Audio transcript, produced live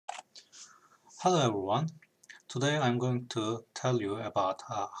Hello everyone. Today I'm going to tell you about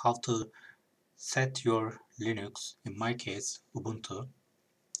how to set your Linux, in my case Ubuntu,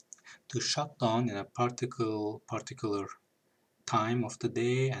 to shut down in a particular time of the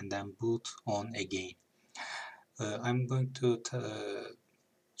day and then boot on again. I'm going to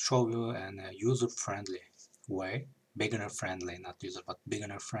show you an user-friendly way, beginner-friendly, not user, but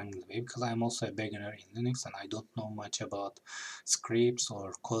beginner-friendly way, because I'm also a beginner in Linux and I don't know much about scripts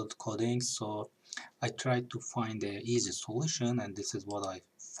or coding, so I tried to find an easy solution, and this is what I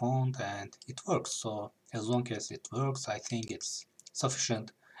found, and it works. So as long as it works, I think it's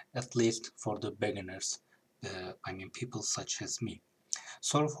sufficient, at least for the beginners, I mean people such as me.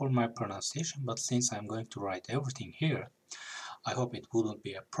 Sorry for my pronunciation, but since I'm going to write everything here, I hope it wouldn't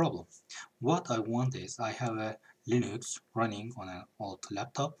be a problem. What I want is, I have a Linux running on an old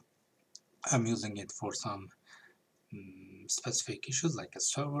laptop. I'm using it for some specific issues like a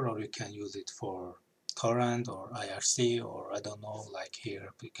server, or you can use it for torrent or IRC, or I don't know, like here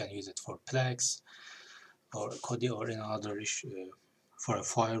you can use it for Plex or Kodi or another issue for a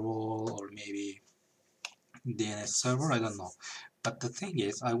firewall or maybe DNS server, I don't know. But the thing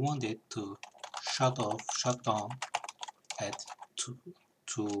is, I want it to shut down at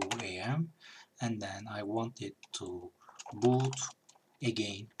 2 a.m. and then I want it to boot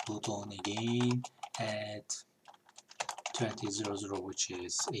on again at 20:00, which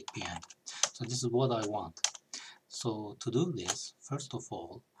is 8 p.m. So this is what I want. So to do this, first of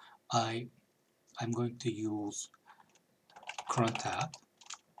all, I'm going to use crontab,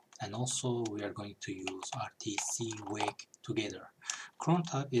 and also we are going to use rtcwake together.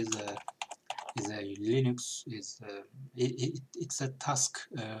 Crontab is a Linux it's a task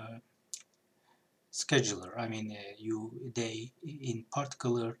scheduler. I mean, they in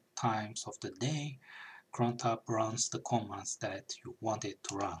particular times of the day, crontab runs the commands that you want it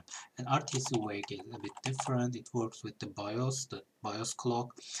to run. And rtcwake is a bit different. It works with the BIOS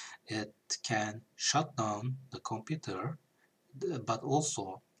clock. It can shut down the computer, but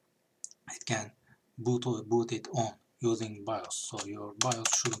also it can boot it on using BIOS. So your BIOS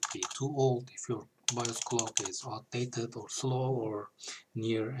shouldn't be too old. If your BIOS clock is outdated or slow or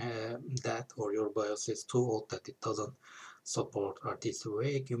near that, or your BIOS is too old that it doesn't support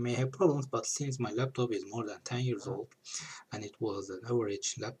rtcwake, you may have problems. But since my laptop is more than 10 years old and it was an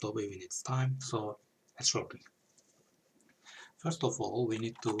average laptop even its time, so it's working. First of all, we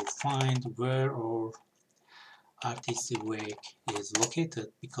need to find where our rtcwake is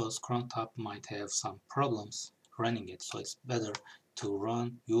located, because crontab might have some problems running it, so it's better to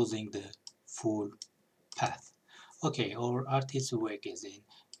run using the full path. Okay, our rtcwake is in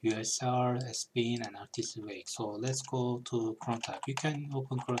USR, SPIN, and rtcwake. So let's go to crontab. You can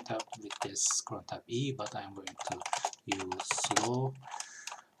open crontab with this crontab E, but I'm going to use slow.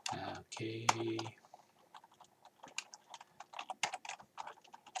 Okay.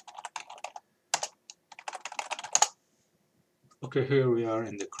 Okay, here we are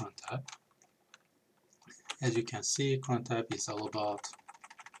in the crontab. As you can see, crontab is all about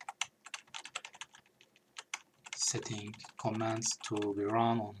setting commands to be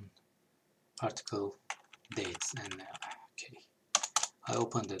run on particular dates. And okay, I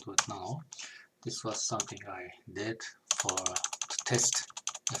opened it with now. This was something I did to test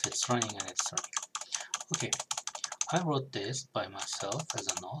if it's running, and it's running. Okay, I wrote this by myself as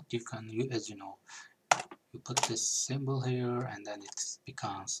a note. You can, as you know, you put this symbol here, and then it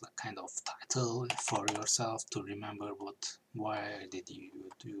becomes a kind of title for yourself to remember why did you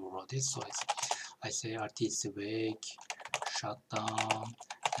wrote it. So I say rtcwake shutdown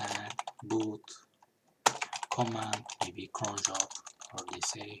and boot command, maybe cronjob or they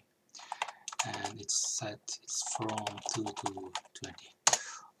say, and it's from 2 to 20.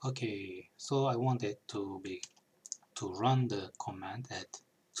 Okay, so I want it to run the command at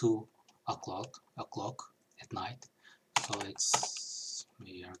 2 o'clock at night. So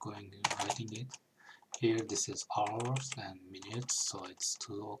we are writing it here. This is hours and minutes, so it's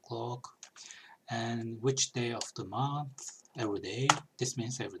 2 o'clock. And which day of the month? Every day. This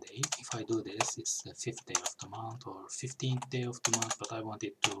means every day. If I do this, it's the 5th day of the month or 15th day of the month, but I want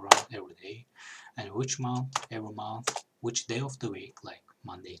it to run every day. And which month? Every month. Which day of the week? Like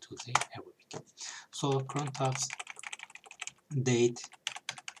Monday, Tuesday, every week. So crontab's date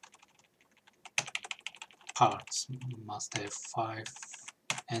parts must have 5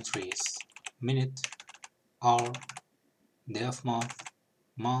 entries: minute, hour, day of month,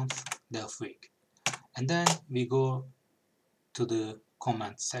 day of week. And then we go to the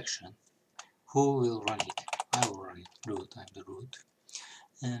command section. Who will run it? I will run it. Root, I'm the root.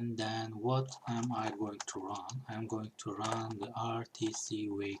 And then what am I going to run? I'm going to run the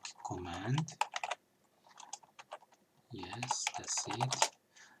rtcwake command Yes, that's it.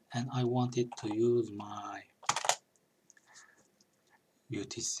 And I wanted to use my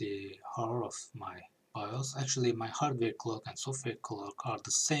UTC heart of my BIOS. Actually, my hardware clock and software clock are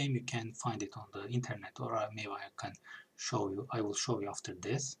the same. You can find it on the internet, or maybe I can show you. I will show you after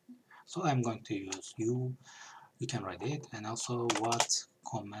this. So I'm going to use you can write it, and also what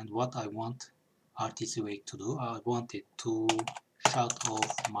I want rtcwake to do. I want it to shut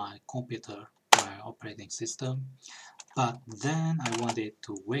off my computer, my operating system, but then I want it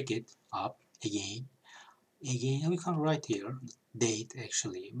to wake it up again. We can write here date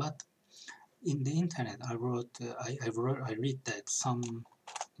actually, but in the internet I read that some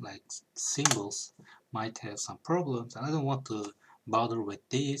like symbols might have some problems, and I don't want to bother with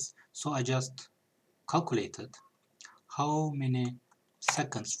this, so I just calculated how many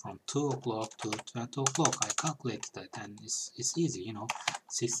seconds from 2 o'clock to 20 o'clock. I calculated that, and it's easy,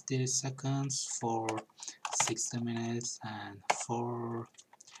 60 seconds for 60 minutes and for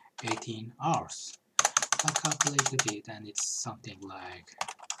 18 hours. I calculated it, and it's something like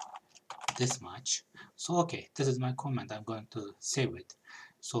this much. So okay, this is my comment. I'm going to save it.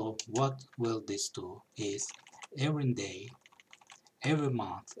 So what will this do is every day, every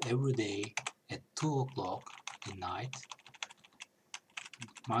month, every day at 2 o'clock at night,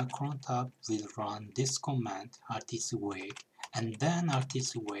 my crontab will run this command rtcwake, and then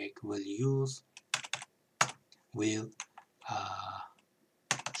rtcwake will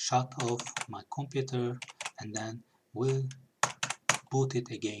shut off my computer, and then will boot it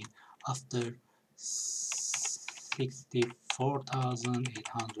again after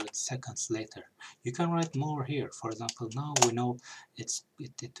 64,800 seconds later. You can write more here. For example, now we know it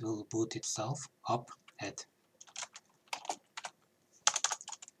will boot itself up at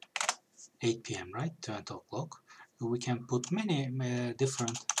 8 p.m. right, 20 o'clock. We can put many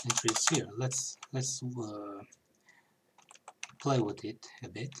different entries here. Let's play with it a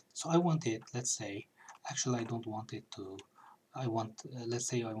bit. So I want it, let's say, actually I don't want it to, let's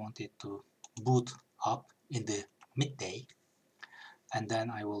say I want it to boot up in the midday, and then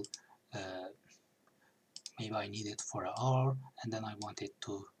I will, maybe I need it for an hour, and then I want it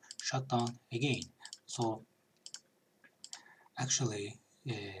to shut down again. So actually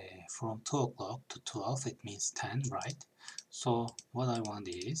from 2 o'clock to 12 it means 10, right? So what I want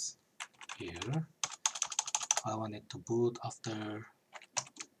is here, I want it to boot after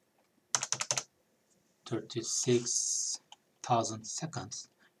 36,000 seconds,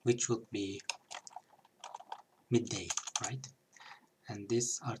 which would be midday, right? And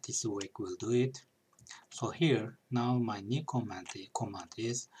this rtcwake will do it. So here now my new command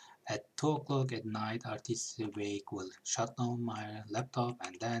is at 2 o'clock at night rtcwake will shut down my laptop,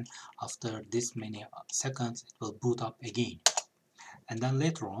 and then after this many seconds it will boot up again. And then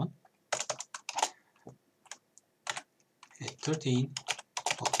later on at 13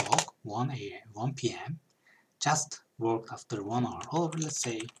 o'clock 1 p.m. just worked after 1 hour, or let's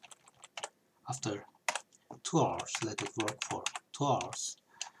say after 2 hours, let it work for 2 hours.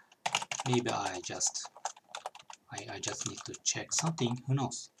 Maybe I just need to check something, who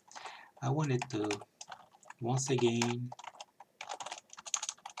knows. I wanted to once again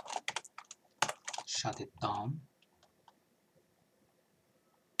shut it down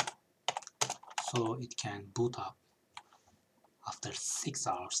so it can boot up after 6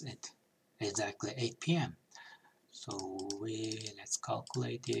 hours at exactly 8 p.m. So let's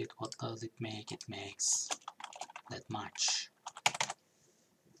calculate it. What does it make? It makes that much.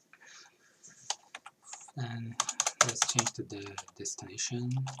 And let's change to the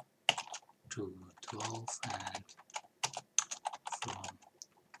destination to 12 and from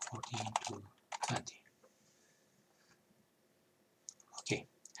 14 to 20. Okay,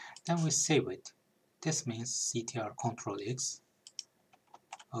 then we save it. This means ctr Control X.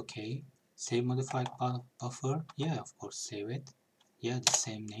 Okay, save modified buffer. Yeah, of course, save it. Yeah, the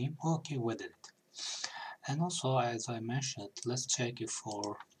same name. Okay, we did it. And also, as I mentioned, let's check if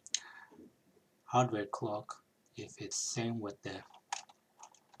for hardware clock, if it's same with the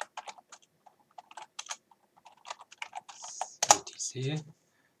UTC.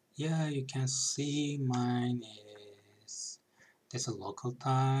 Yeah, you can see mine is, this is local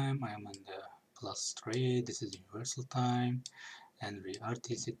time. I'm on the +3. This is universal time, and the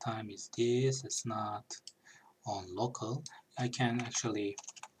RTC time is this. It's not on local. I can actually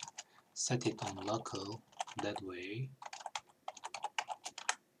set it on local that way,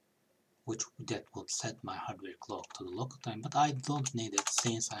 that would set my hardware clock to the local time, but I don't need it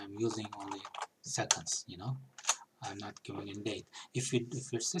since I'm using only seconds, I'm not giving in date. If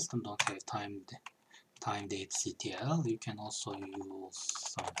your system don't have time date CTL, you can also use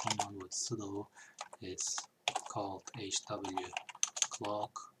some command with sudo. It's called HW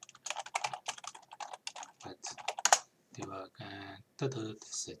clock with debug, and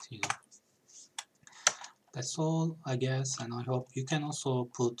that's it, you know. That's all, I guess, and I hope you can also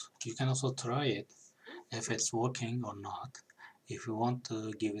try it if it's working or not. If you want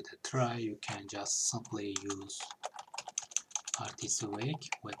to give it a try, you can just simply use rtcwake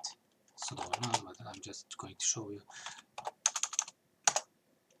with sudo run, but I'm just going to show you.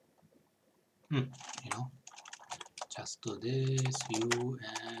 You know, just do this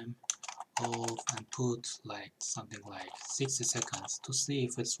off and put like something like 60 seconds to see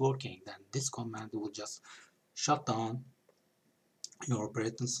if it's working. Then this command will just shut down your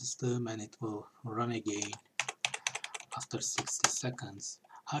operating system and it will run again after 60 seconds.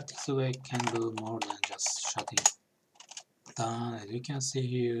 rtcwake can do more than just shutting down. As you can see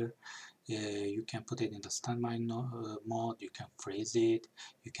here, you can put it in the standby mode, you can freeze it,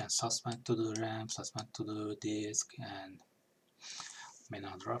 you can suspend to the RAM, suspend to the disk, and many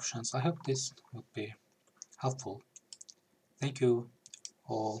other options. I hope this would be helpful. Thank you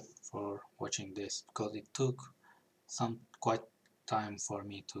all for watching this, because it took some quite time for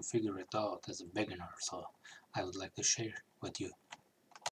me to figure it out as a beginner, so I would like to share with you.